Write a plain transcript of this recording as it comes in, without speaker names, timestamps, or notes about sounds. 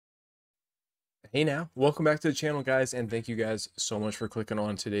Hey now, welcome back to the channel, guys, and thank you guys so much for clicking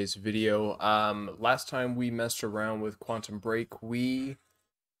on today's video. Last time we messed around with Quantum Break, we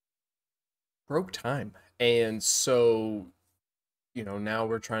broke time, and so now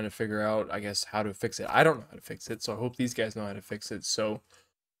we're trying to figure out, I guess, how to fix it. I don't know how to fix it, so I hope these guys know how to fix it. So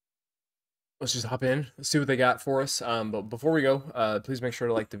let's just hop in, see what they got for us. But before we go, please make sure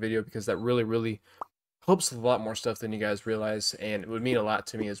to like the video because that really helps with a lot more stuff than you guys realize, and it would mean a lot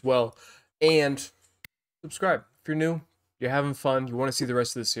to me as well. And subscribe if you're new, you're having fun, you want to see the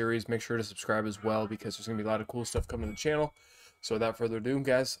rest of the series. Make sure to subscribe as well because there's gonna be a lot of cool stuff coming to the channel. So without further ado,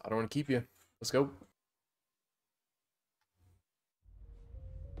 guys, I don't want to keep you. Let's go.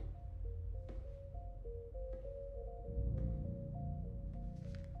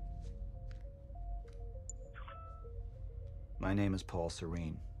 My name is Paul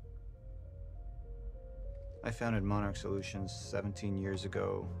Serene. I founded Monarch Solutions 17 years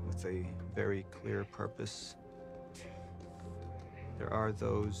ago with a very clear purpose. There are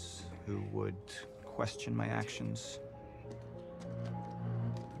those who would question my actions.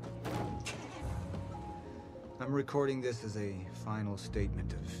 I'm recording this as a final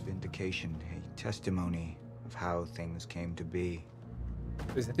statement of vindication, a testimony of how things came to be.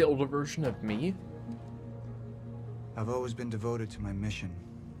 Is that the older version of me? I've always been devoted to my mission.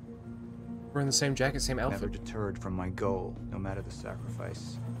 We're in the same jacket, same outfit. Never deterred from my goal, no matter the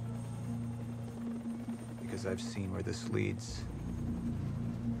sacrifice. Because I've seen where this leads.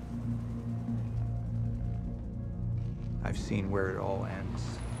 I've seen where it all ends.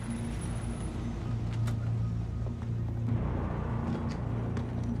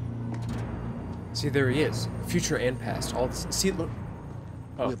 See, there he is. Future and past. All this. See, look.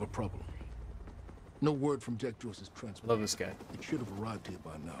 Oh. We have a problem. No word from Jack Joyce's transmitter. Love this guy. It should have arrived here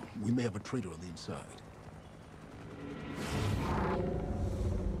by now. We may have a traitor on the inside.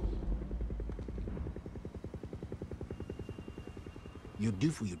 You're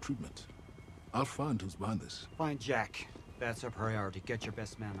due for your treatment. I'll find who's behind this. Find Jack. That's our priority. Get your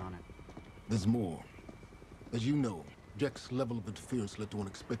best man on it. There's more. As you know, Jack's level of interference led to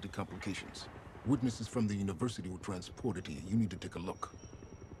unexpected complications. Witnesses from the university were transported here. You need to take a look.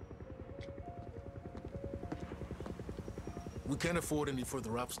 We can't afford any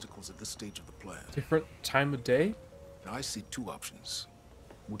further obstacles at this stage of the plan. Different time of day? Now, I see two options.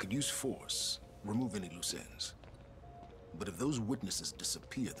 We could use force, remove any loose ends. But if those witnesses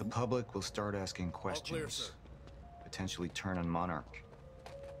disappear, The public will start asking questions. clear, sir. Potentially turn on Monarch.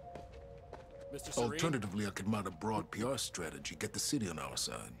 Mr. Serene? Alternatively, I could mount a broad PR strategy, get the city on our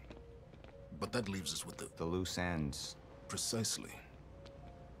side. But that leaves us with The loose ends. precisely.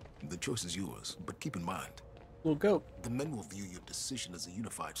 The choice is yours, but keep in mind, We'll go. the men will view your decision as a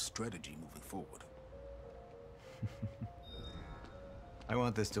unified strategy moving forward. I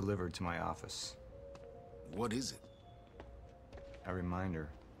want this delivered to my office. What is it? A reminder.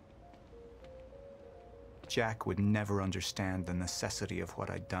 Jack would never understand the necessity of what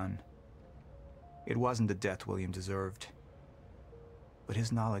I'd done. It wasn't the death William deserved, but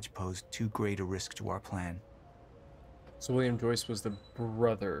his knowledge posed too great a risk to our plan. So William Joyce was the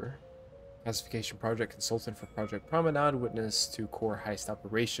brother. Classification project consultant for Project Promenade, witness to core heist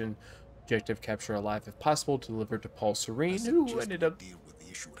operation. Objective capture alive if possible, delivered to Paul Serene, who ended up deal with the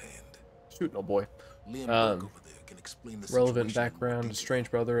issue at hand. shooting a boy. Liam Burke over there can explain the Relevant situation in more background, detail.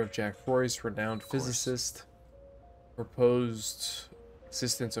 strange brother of Jack Royce, renowned physicist. Proposed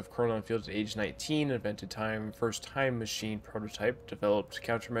existence of chronon field at age 19, invented first time machine prototype, developed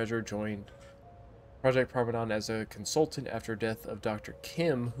countermeasure, joined Project Promenade as a consultant after death of Dr.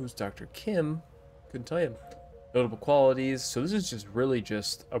 Kim. Who's Dr. Kim? Couldn't tell you. Notable qualities. So this is just really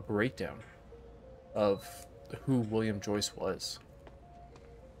just a breakdown of who William Joyce was.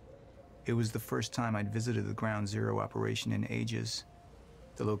 It was the first time I'd visited the Ground Zero operation in ages.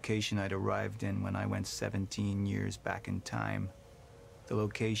 The location I'd arrived in when I went 17 years back in time. The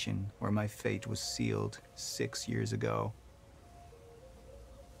location where my fate was sealed 6 years ago.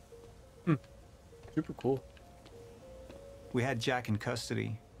 Super cool. We had Jack in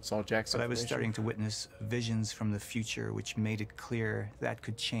custody, It's all Jack's but I was information. starting to witness visions from the future which made it clear that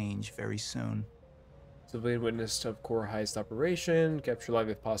could change very soon. Civilian witness of core heist operation. Capture live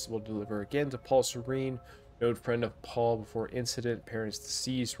if possible. Deliver again to Paul Serene. Known friend of Paul before incident. Parents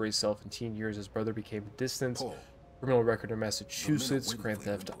deceased. Raised self in teen years. His brother became distant. Paul, Criminal record in Massachusetts. waiting Grand for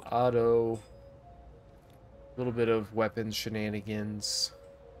you theft to do it. auto. A little bit of weapons shenanigans.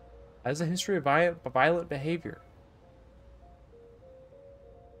 Has a history of violent behavior.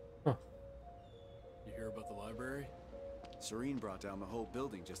 Huh. You hear about the library? Serene brought down the whole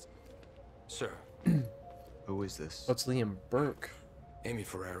building just... Sir, Who is this? What's Liam Burke? Amy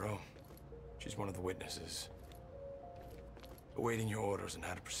Ferrero. She's one of the witnesses. Awaiting your orders on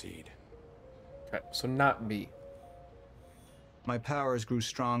how to proceed. Okay, so not me. My powers grew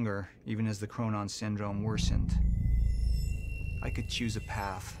stronger, even as the Chronon syndrome worsened. I could choose a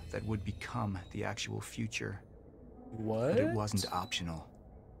path that would become the actual future. What? But it wasn't optional.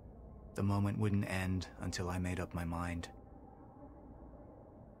 The moment wouldn't end until I made up my mind.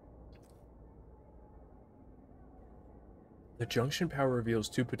 The junction power reveals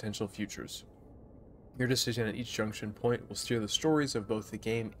two potential futures. Your decision at each junction point will steer the stories of both the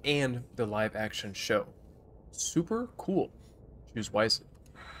game and the live-action show. Super cool. Choose wisely.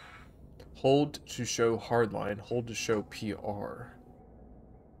 Hold to show hardline. Hold to show PR.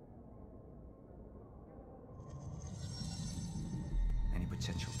 Any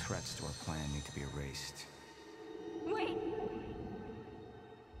potential threats to our plan need to be erased. Wait!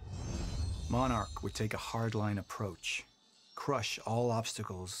 Monarch would take a hardline approach. Crush all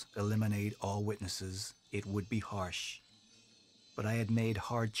obstacles, eliminate all witnesses. It would be harsh. But I had made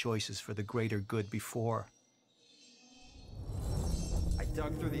hard choices for the greater good before. I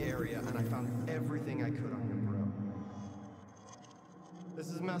dug through the area and I found everything I could on your bro. This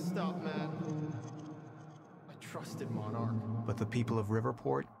is messed up, man. I trusted Monarch. But the people of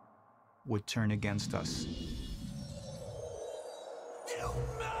Riverport would turn against us.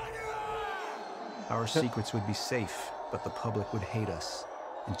 Our secrets would be safe, but the public would hate us,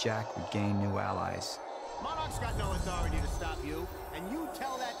 and Jack would gain new allies. Monarch's got no authority to stop you, and you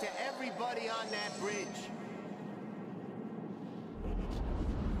tell that to everybody on that bridge.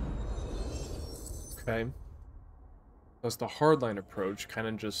 Okay. That's the hardline approach. Kind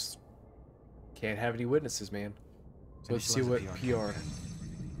of just can't have any witnesses, man. So let's see what PR.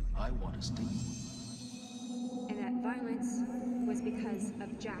 I want to stay. And that violence was because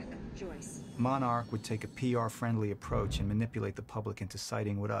of Jack Joyce. Monarch would take a PR-friendly approach and manipulate the public into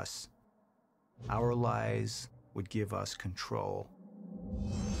siding with us. Our lies would give us control.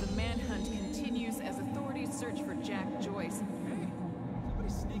 The manhunt continues as authorities search for Jack Joyce. Hey,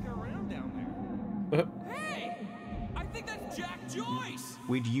 somebody's sneaking around down there. Hey, I think that's Jack Joyce!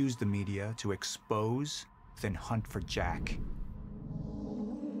 We'd use the media to expose, then hunt for Jack.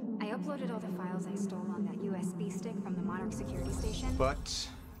 I uploaded all the files I stole on that USB stick from the Monarch security station. But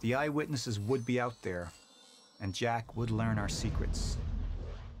the eyewitnesses would be out there, and Jack would learn our secrets.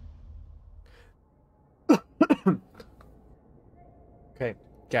 Okay,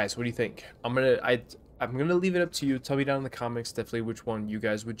 guys, what do you think? I'm gonna leave it up to you. Tell me down in the comments definitely which one you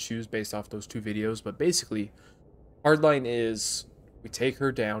guys would choose based off those two videos. But basically, hardline is we take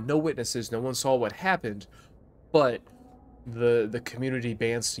her down. No witnesses. No one saw what happened, but the community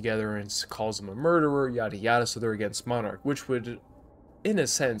bands together and calls him a murderer. Yada yada. So they're against Monarch, which would, in a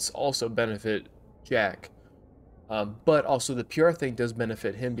sense, also benefit Jack. But also the PR thing does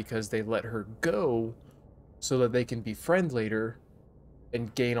benefit him because they let her go so that they can befriend later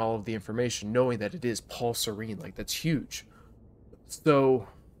and gain all of the information, knowing that it is Paul Serene. Like, that's huge. So,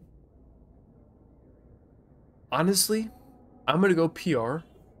 honestly, I'm going to go PR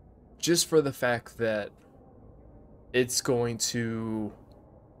just for the fact that it's going to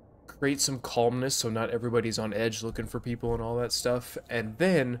create some calmness so not everybody's on edge looking for people and all that stuff. And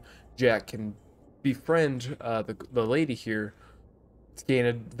then Jack can befriend the lady here to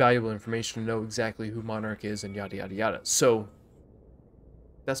gain valuable information, to know exactly who Monarch is and yada yada yada. So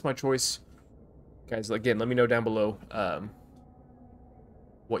that's my choice, guys. Again, let me know down below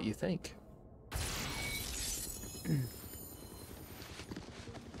what you think.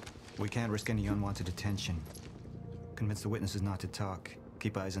 We can't risk any unwanted attention. Convince the witnesses not to talk.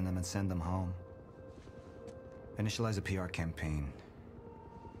 Keep eyes on them and send them home. Initialize a PR campaign.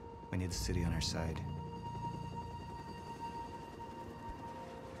 We need the city on our side.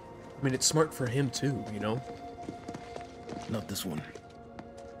 I mean, it's smart for him too, you know? Not this one.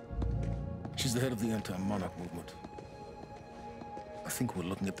 She's the head of the anti-Monarch movement. I think we're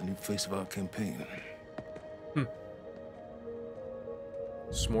looking at the new face of our campaign.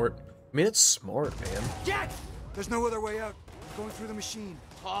 Smart. I mean, it's smart, man. Jack! There's no other way out. Going through the machine.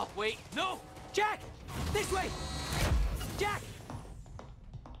 Oh, wait, no! Jack! This way! Jack!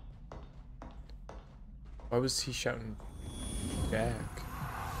 Why was he shouting Jack?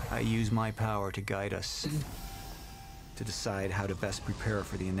 I use my power to guide us. To decide how to best prepare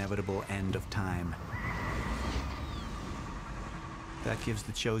for the inevitable end of time. That gives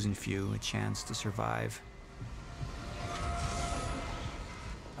the chosen few a chance to survive.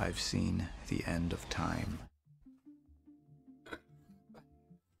 I've seen the end of time.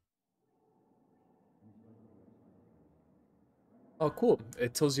 Oh, cool.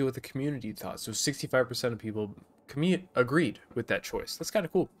 It tells you what the community thought. So 65% of people agreed with that choice. That's kind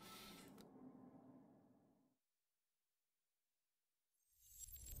of cool.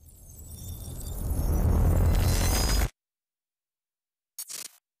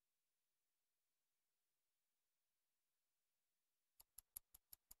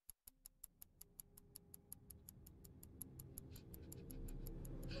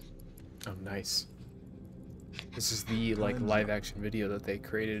 Oh, nice. This is the like live action video that they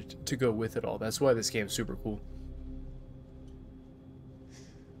created to go with it all. That's why this game's super cool.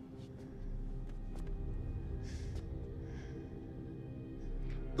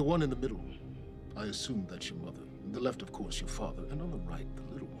 The one in the middle, I assume that's your mother. The left, of course, your father. And on the right, the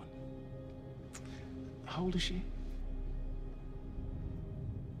little one. How old is she?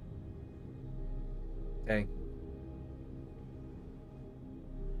 Dang.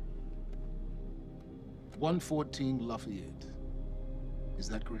 114 Lafayette. Is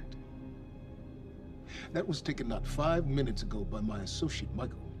that correct? That was taken not 5 minutes ago by my associate,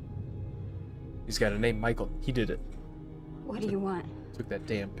 Michael. He's got a name, Michael. He did it. What do you want? Took that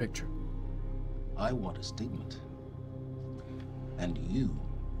damn picture. I want a statement. And you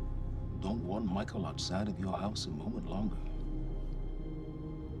don't want Michael outside of your house a moment longer.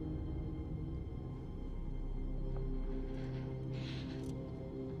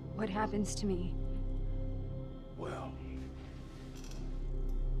 What happens to me? Well,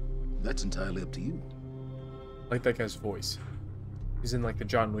 that's entirely up to you. I like that guy's voice. He's in like the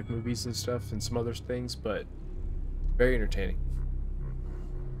John Wick movies and stuff and some other things, but very entertaining.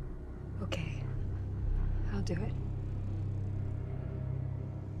 Okay. I'll do it.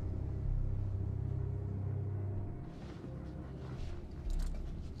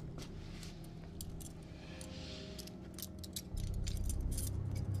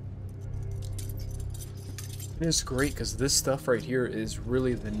 And it's great because this stuff right here is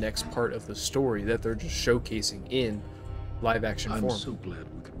really the next part of the story that they're just showcasing in live action form. I'm so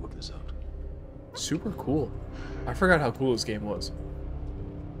glad we could work this out. Super cool. I forgot how cool this game was.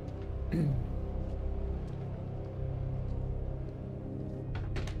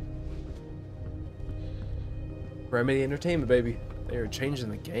 Remedy Entertainment, baby. They are changing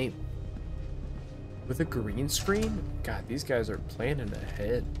the game. With a green screen? God, these guys are planning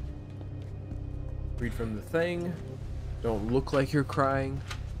ahead. Read from the thing. Don't look like you're crying.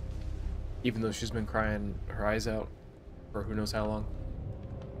 Even though she's been crying her eyes out for who knows how long.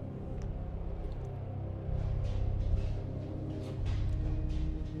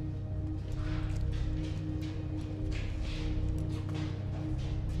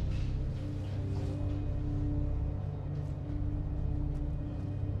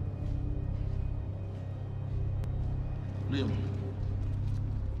 Liam,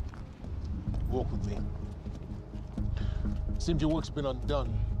 walk with me. Seems your work's been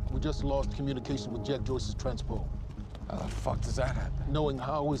undone. We just lost communication with Jack Joyce's transpo. How the fuck does that happen? Knowing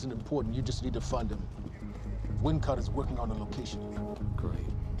how isn't important. You just need to find him. Wincott is working on a location. Great.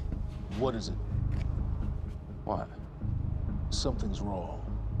 What is it? What? Something's wrong.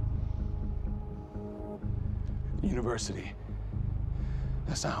 University.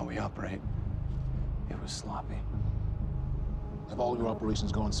 That's not how we operate. It was sloppy. Have all your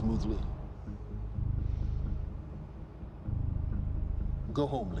operations gone smoothly? Go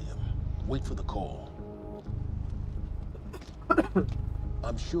home, Liam. Wait for the call.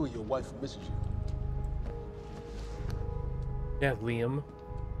 I'm sure your wife misses you. Yeah, Liam.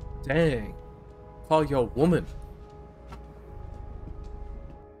 Dang. Call your woman.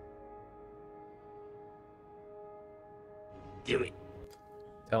 Do it.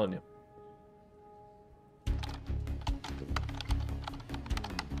 Telling you.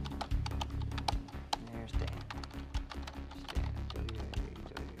 There's Dan.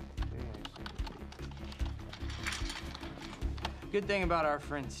 Good thing about our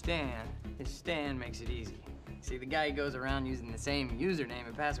friend Stan is Stan makes it easy. See, the guy goes around using the same username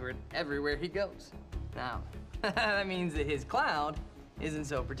and password everywhere he goes. Now, that means that his cloud isn't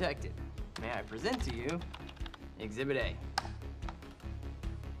so protected. May I present to you Exhibit A.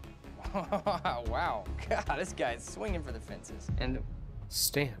 Wow, God, this guy's swinging for the fences. And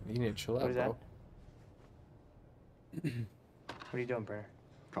Stan, you need to chill out, what is bro. that? What are you doing, Brenner?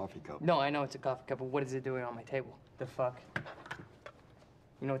 Coffee cup. No, I know it's a coffee cup, but what is it doing on my table? The fuck?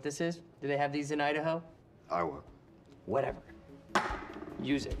 You know what this is? Do they have these in Idaho? Iowa. Whatever.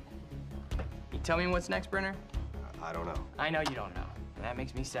 Use it. You tell me what's next, Brenner? I don't know. I know you don't know. And that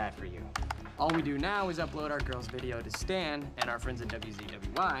makes me sad for you. All we do now is upload our girl's video to Stan and our friends at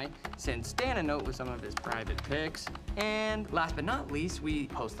WZWY, send Stan a note with some of his private pics, and last but not least, we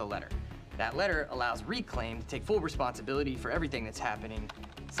post a letter. That letter allows Reclaim to take full responsibility for everything that's happening.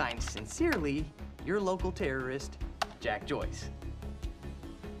 Signed sincerely, your local terrorist, Jack Joyce.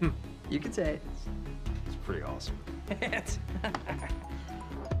 You can say it. It's pretty awesome.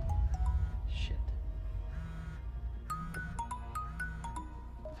 Shit.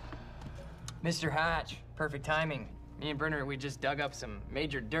 Mr. Hatch, perfect timing. Me and Brenner, we just dug up some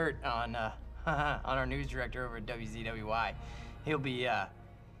major dirt on on our news director over at WZWY. He'll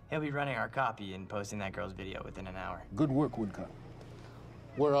He'll be running our copy and posting that girl's video within an hour. Good work, Woodcock.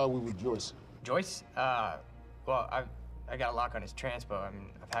 Where are we with Joyce? Joyce? Well, I got a lock on his transpo. I've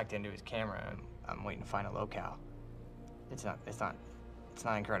hacked into his camera, and I'm waiting to find a locale. It's not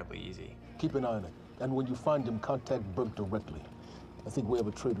incredibly easy. Keep an eye on it. And when you find him, contact Burke directly. I think we have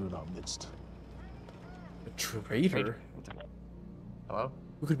a traitor in our midst. A traitor? Hello?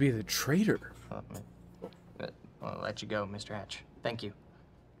 Who could be the traitor? I'll let you go, Mr. Hatch. Thank you.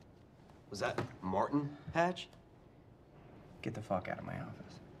 Was that Martin Hatch? Get the fuck out of my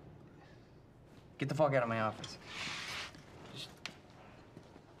office. Get the fuck out of my office. It's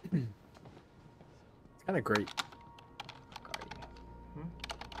kind of great.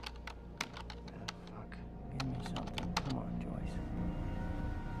 Fuck. Give me something. Come on, Joyce.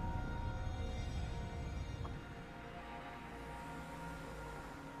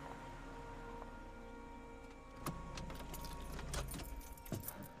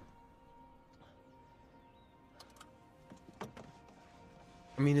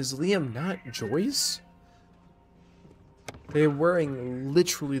 I mean, is Liam not Joyce? They're wearing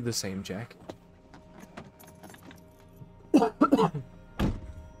literally the same jacket.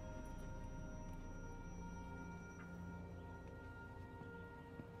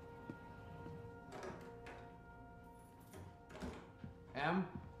 Em?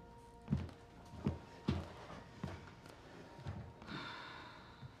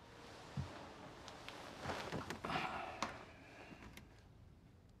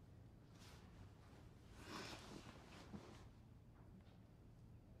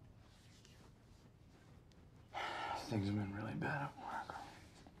 Things have been really bad at work.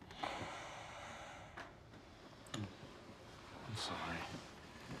 I'm sorry.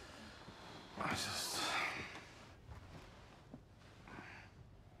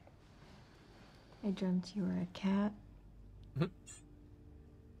 I dreamt you were a cat.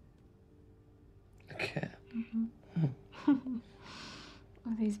 A cat?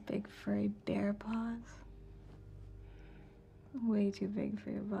 With these big furry bear paws. Way too big for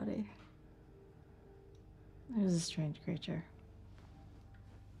your body. It was a strange creature.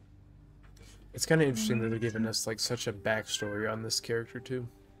 It's kind of interesting that they're giving us like such a backstory on this character too.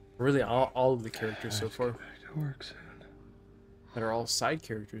 Really, all of the characters so far. Back to work soon. That are all side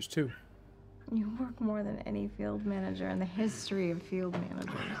characters too. You work more than any field manager in the history of field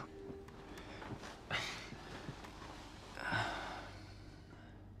managers.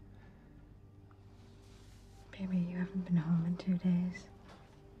 Baby, you haven't been home in 2 days.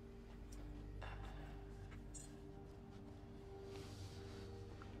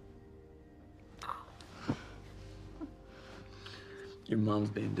 Your mom's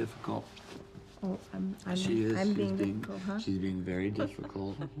being difficult. Oh, I'm being difficult, huh? She's being very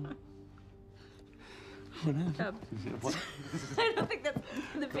difficult. What happened? What? I don't think that's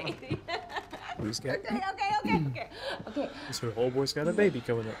the baby. Boy's got, Okay. so old boy's got a baby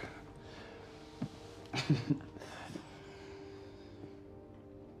coming up.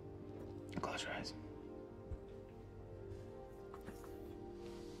 Close your eyes.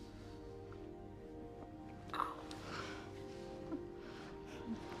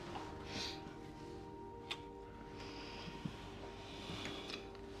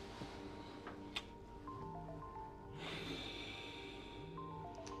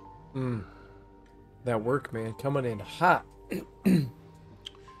 That work, man, coming in hot. It's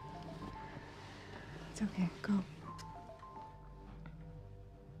okay, go.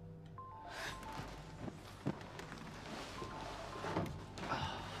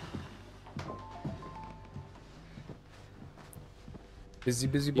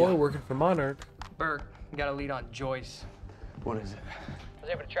 Busy boy working for Monarch. Burke, you got a lead on Joyce. What is it? I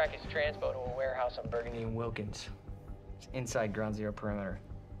was able to track his transpo to a warehouse on Burgundy and Wilkins. It's inside Ground Zero perimeter.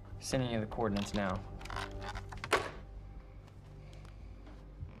 Sending you the coordinates now.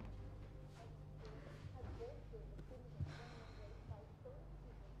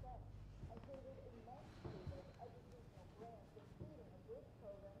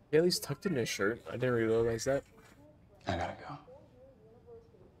 Haley's tucked in his shirt. I didn't realize that. I gotta go.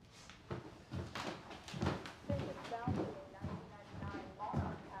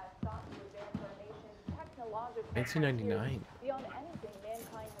 $1999.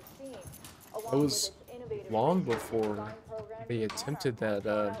 That was long before they attempted that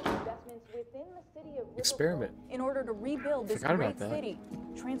experiment. In order to rebuild this Forgot great about that. city,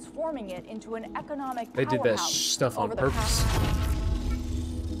 transforming it into an economic They did that powerhouse stuff on over the purpose.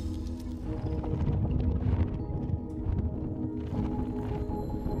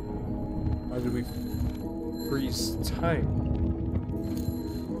 Why did we freeze time?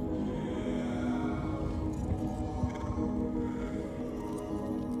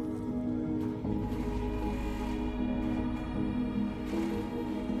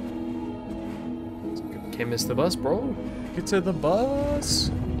 Can't miss the bus, bro. Get to the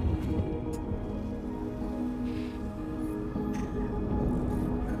bus.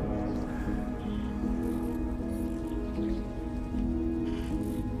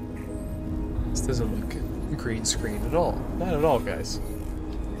 This doesn't look green screen at all. Not at all, guys.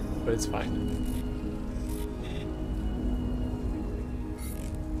 But it's fine.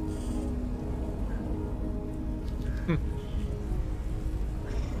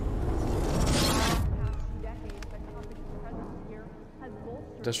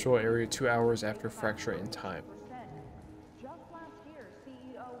 Industrial area 2 hours after fracture in time. Just last year,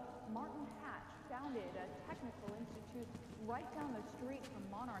 CEO Martin Hatch founded a technical institute right down the street from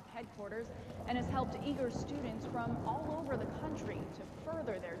Monarch headquarters and has helped eager students from all over the country to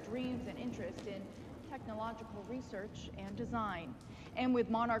further their dreams and interest in technological research and design. And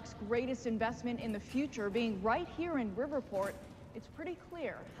with Monarch's greatest investment in the future being right here in Riverport, it's pretty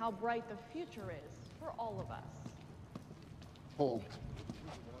clear how bright the future is for all of us. Paul,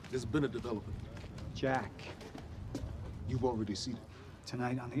 there's been a development. Jack. You've already seen it.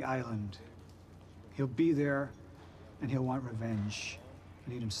 Tonight on the island. He'll be there, and he'll want revenge. I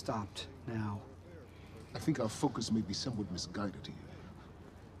need him stopped, now. I think our focus may be somewhat misguided here.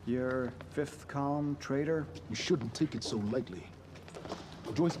 Your fifth column traitor? We shouldn't take it so lightly.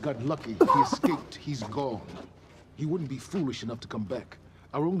 Joyce got lucky. He escaped. He's gone. He wouldn't be foolish enough to come back.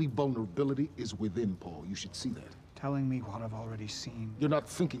 Our only vulnerability is within, Paul. You should see that. Telling me what I've already seen. You're not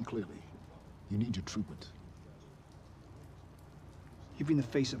thinking clearly. You need your treatment. You've been the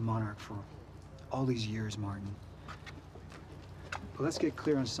face of Monarch for all these years, Martin. But let's get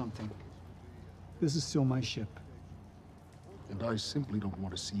clear on something. This is still my ship. And I simply don't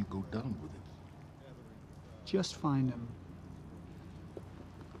want to see you go down with it. Just find him.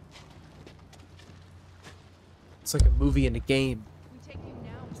 It's like a movie and a game.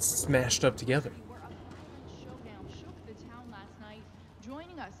 It's smashed up together.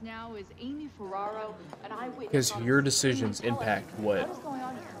 Joining us now is Amy Ferraro, an eyewitness. Because your decisions impact what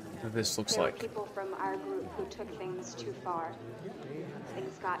this looks There like. were people from our group who took things too far.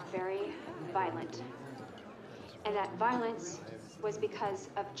 Things got very violent. And that violence was because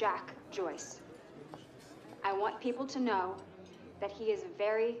of Jack Joyce. I want people to know that he is a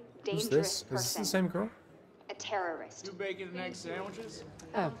very dangerous Who's this? person. Is this the same girl? A terrorist. 2 bacon and egg sandwiches?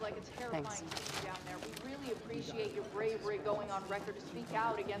 Sounds like a terrifying scene down there. We really appreciate your bravery going on record to speak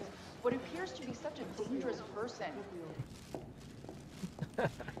out against what appears to be such a dangerous person.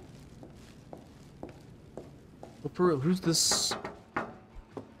 But for real, who's this?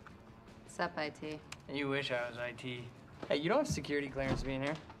 What's up, IT? You wish I was IT. Hey, you don't have security clearance being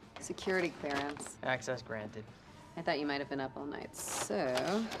here. Security clearance. Access granted. I thought you might have been up all night,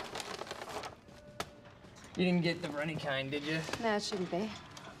 so... You didn't get the runny kind, did you? No, it shouldn't be.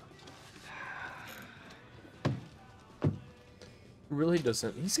 Really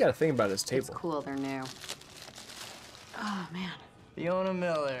doesn't. He's got a thing about his table. It's cool, they're new. Oh, man. Fiona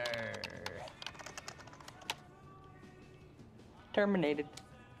Miller. Terminated.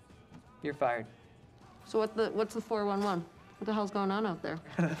 You're fired. So what's the 411? What the hell's going on out there?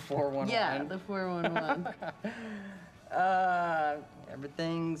 The 411. Yeah, the 411.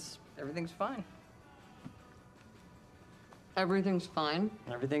 Everything's fine. Everything's fine?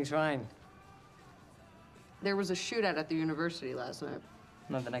 Everything's fine. There was a shootout at the university last night.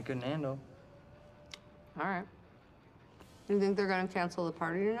 Nothing I couldn't handle. All right. You think they're gonna cancel the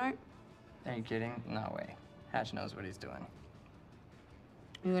party tonight? Are you kidding? No way. Hatch knows what he's doing.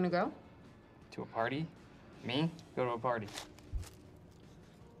 You gonna go? To a party? Me? Go to a party.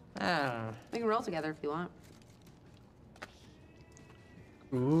 I don't know. We can roll together if you want.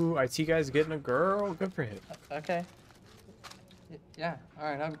 Ooh, IT guy's getting a girl. Good for him. Okay. Yeah, all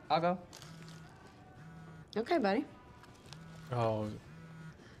right, I'll go. Okay, buddy. Oh.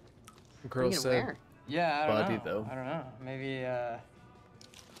 The girl What are you gonna said, wear? Yeah, I don't buddy, know. though. I don't know.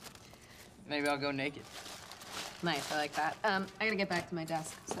 Maybe I'll go naked. Nice, I like that. I gotta get back to my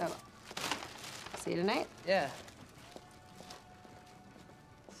desk, so see you tonight. Yeah.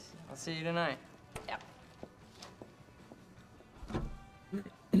 I'll see you tonight. Yeah.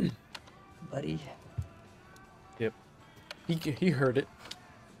 Buddy. Yep. He heard it.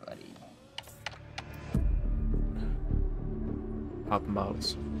 Buddy. Popping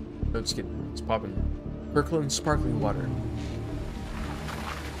bottles. No, just kidding. It's popping Kirkland sparkling water.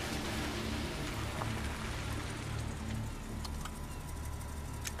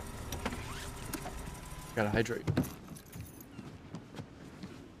 Gotta hydrate.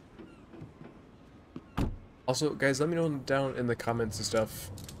 Also, guys, let me know down in the comments and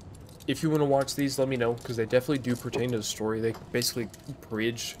stuff. If you want to watch these, let me know, because they definitely do pertain to the story. They basically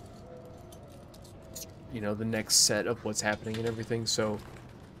bridge you know, the next set of what's happening and everything. So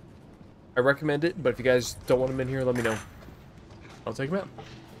I recommend it, but if you guys don't want him in here, let me know. I'll take him out.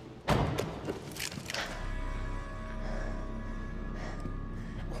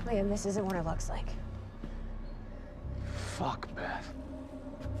 Liam, this isn't what it looks like. Fuck, Beth.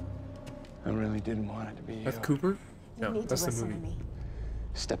 I really didn't want it to be you. Beth Cooper? You No, need that's to the listen movie. to me.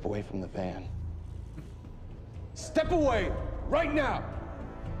 Step away from the van. Step away, right now!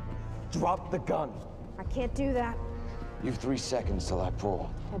 Drop the gun. I can't do that. You've 3 seconds till I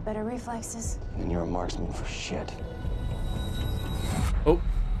pull. I have better reflexes. And you're a marksman for shit. Oh.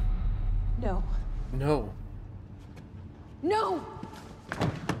 No. No. No!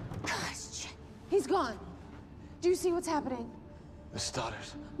 Gosh, he's gone. Do you see what's happening? The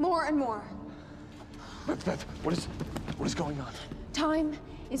stutters. More and more. Beth, what is going on? Time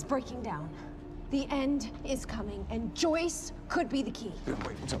is breaking down. The end is coming, and Joyce could be the key.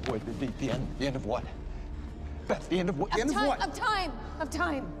 Wait, the end of what? Beth, the end of what? The end of what? Of time! Of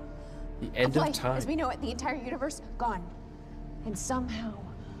time! The end of life, time. as we know it, the entire universe, gone. And somehow,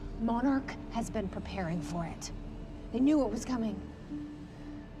 Monarch has been preparing for it. They knew it was coming.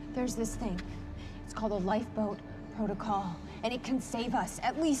 There's this thing. It's called a lifeboat protocol, and it can save us,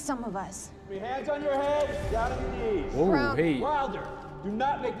 at least some of us. Hands on your head, down on your knees. Whoa, hey. Wilder, do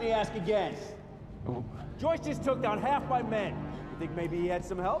not make me ask again. Joyce just took down half my men. You think maybe he had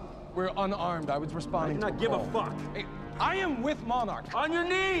some help? We're unarmed. I was responding I do not give a fuck. Hey, I am with Monarch. On your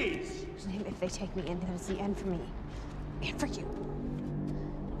knees! If they take me in, then it's the end for me. And for you.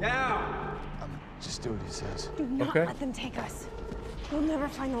 Down! Just do what he says. Do not let them take us. We'll never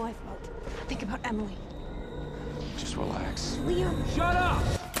find the lifeboat. Think about Emily. Just relax. Liam! Shut up!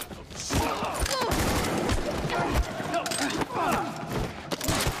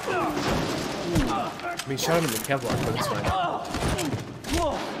 I mean, shot him in the Kevlar, but it's fine.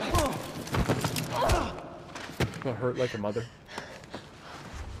 Gonna hurt like a mother.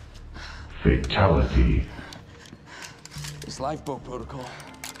 Fatality. This lifeboat protocol.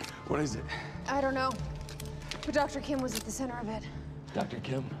 What is it? I don't know. But Dr. Kim was at the center of it. Dr.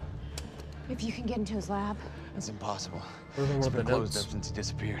 Kim? If you can get into his lab. That's impossible. It's been closed ever since he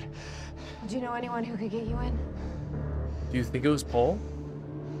disappeared. Do you know anyone who could get you in? Do you think it was Paul?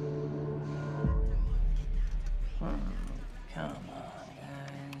 Come on,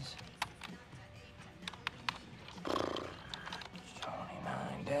 guys.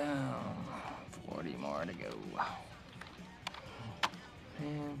 29 down. 40 more to go.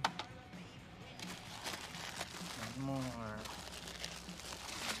 Man. One more.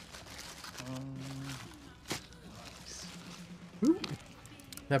 Ooh.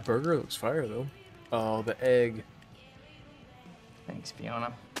 That burger looks fire, though. Oh, the egg. Thanks,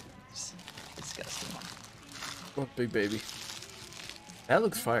 Fiona. It's disgusting. Oh, big baby. That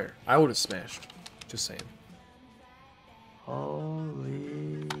looks fire. I would have smashed. Just saying.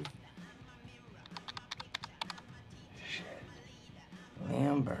 Holy shit.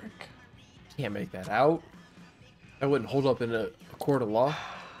 Liam Burke. Can't make that out. That wouldn't hold up in a court of law.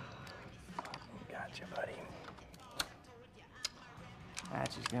 Gotcha, buddy.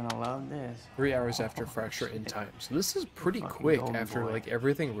 Hatch is gonna love this. 3 hours after fracture in time. So this is pretty quick after like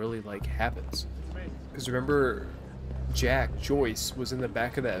everything really like happens. Because remember, Jack Joyce was in the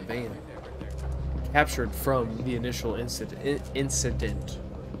back of that van, captured from the initial incident.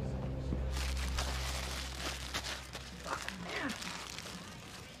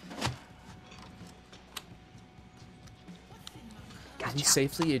 Did he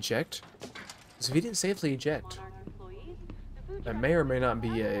safely eject? Because if he didn't safely eject, that may or may not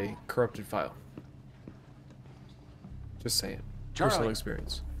be a corrupted file. Just saying. Personal Charlie.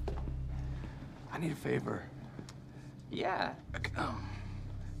 experience. I need a favor. Yeah.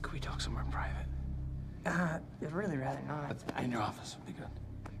 Can we talk somewhere private? I'd really rather not. In your office would be good.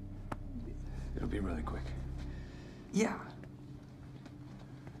 It'll be really quick. Yeah.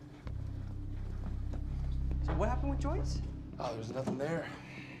 So what happened with Joyce? Oh, there was nothing there.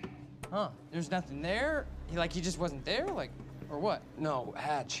 Huh? There's nothing there? He just wasn't there? Like, or what? No,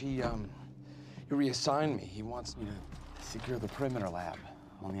 Hatch, he reassigned me. He wants me to secure the perimeter lab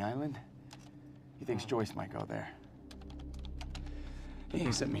on the island. He thinks Joyce might go there.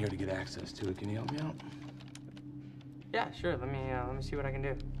 He sent me here to get access to it. Can you help me out? Yeah, sure. Let me see what I can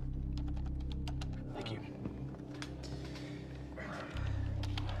do. Thank you.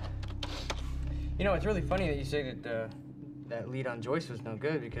 You know, it's really funny that you say that that lead on Joyce was no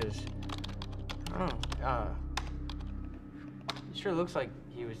good because I don't know. It sure looks like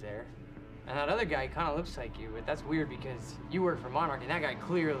he was there, and that other guy kind of looks like you. But that's weird because you work for Monarch, and that guy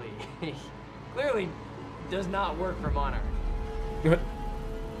clearly does not work for Monarch.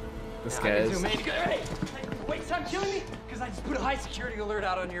 This Yeah, guy I can is. zoom in. Hey, wait, stop killing me, because I just put a high security alert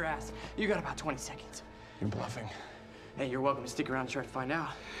out on your ass. You got about 20 seconds. You're bluffing. Hey, you're welcome to stick around and try to find out.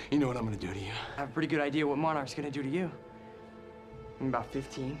 You know what I'm gonna do to you. I have a pretty good idea what Monarch's gonna do to you. In about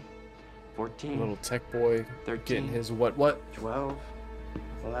 15, 14, Little tech boy 13, getting his what? 12,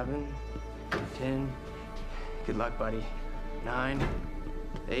 11, 10. Good luck, buddy. 9,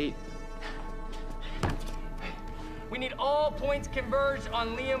 8. We need all points converged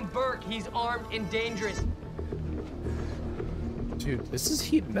on Liam Burke. He's armed and dangerous. Dude, this is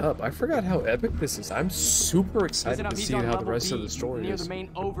heating up. I forgot how epic this is. I'm super excited to see how the rest of the story near is. the main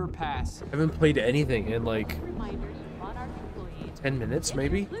overpass. I haven't played anything in like 10 minutes,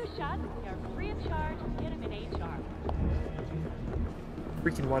 maybe?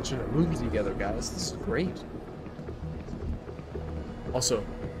 Freaking watching a movie together, guys. This is great. Also,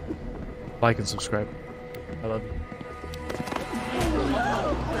 like and subscribe. I love you.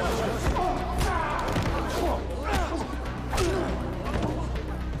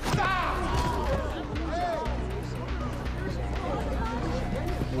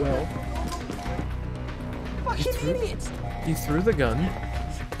 Well, he threw the gun.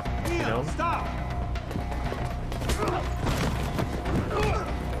 You know. Stop!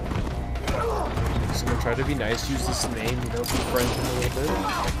 He's gonna try to be nice, use this name, you know, befriend him a little bit.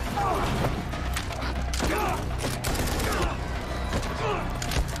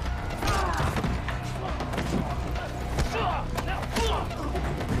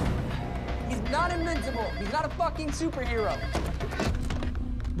 He's not invincible. He's not a fucking superhero.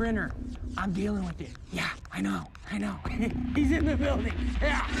 Brenner, I'm dealing with it. Yeah, I know. He's in the building.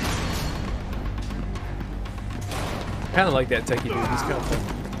 Yeah. Kind of like that techie dude. He's kind of fun.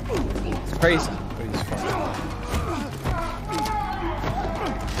 It's crazy, but he's fun.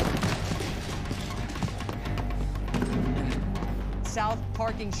 South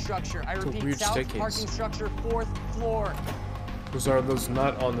parking structure. I It's a repeat, weird south staircase. parking structure, 4th floor. Are those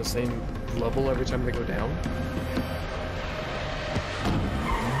not on the same level every time they go down?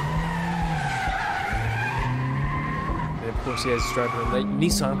 And of course, he has driving a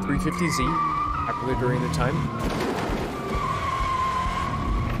Nissan 350Z, popular during the time.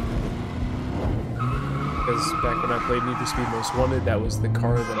 Because back when I played Need for Speed Most Wanted, that was the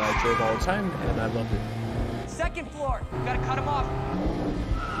car that I drove all the time, and I loved it. 2nd floor. You gotta cut him off.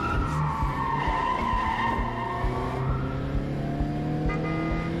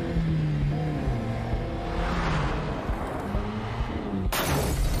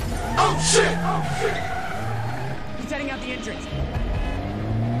 Oh shit! He's heading out the entrance.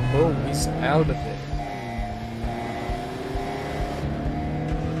 Oh, he's out of it.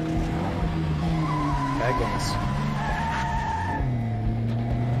 Bad guys.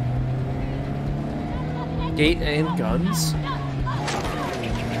 Gate and guns.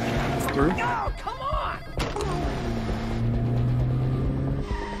 Through. No, come on!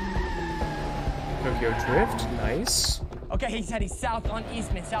 Tokyo Drift, nice. Okay, he's heading south on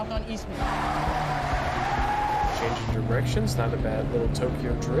Eastman. Changing directions, not a bad little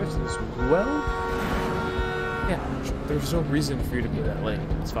Tokyo Drift as well. Yeah, there's no reason for you to be that lane.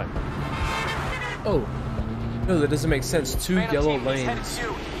 It's fine. Oh, no, that doesn't make sense. Two yellow lanes.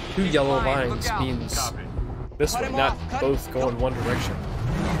 Two yellow lines means this way, not both go in one direction.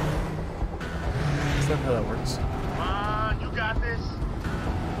 That's not how that works. Come on, you got this.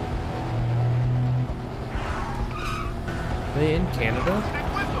 Are they in Canada?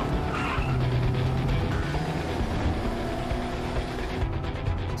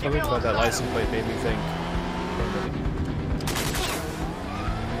 Something about that license plate made me think.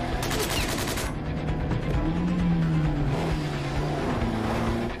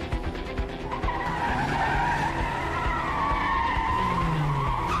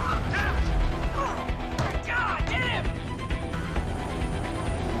 God, get him!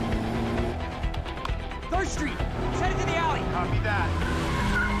 3rd Street. He's headed to the alley. Copy that.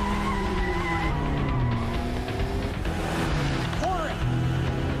 Corner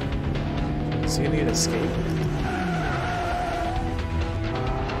him. Is he gonna escape?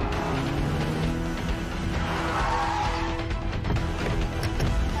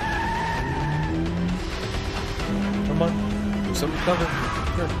 Come on. Do something clever.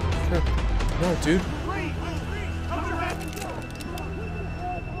 Sure. No, dude.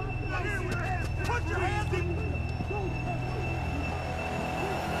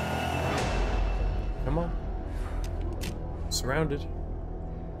 Come on. Surrounded.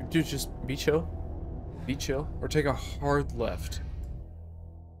 Dude, just be chill. Be chill. Or take a hard left.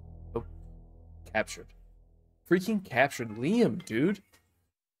 Oh. Captured. Freaking captured Liam, dude.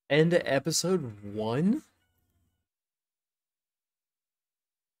 End of episode 1?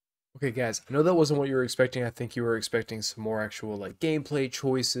 Okay, guys, I know that wasn't what you were expecting. I think you were expecting some more actual, like, gameplay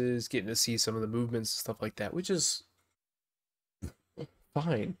choices, getting to see some of the movements and stuff like that, which is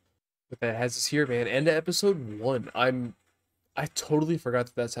fine. But that has us here, man. End of episode 1. I totally forgot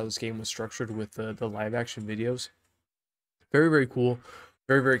that that's how this game was structured with the live action videos. Very, very cool.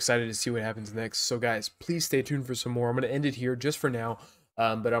 Very, very excited to see what happens next. So, guys, please stay tuned for some more. I'm going to end it here just for now,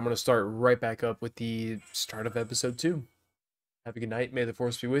 but I'm going to start right back up with the start of episode 2. Have a good night. May the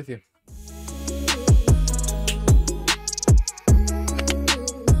force be with you.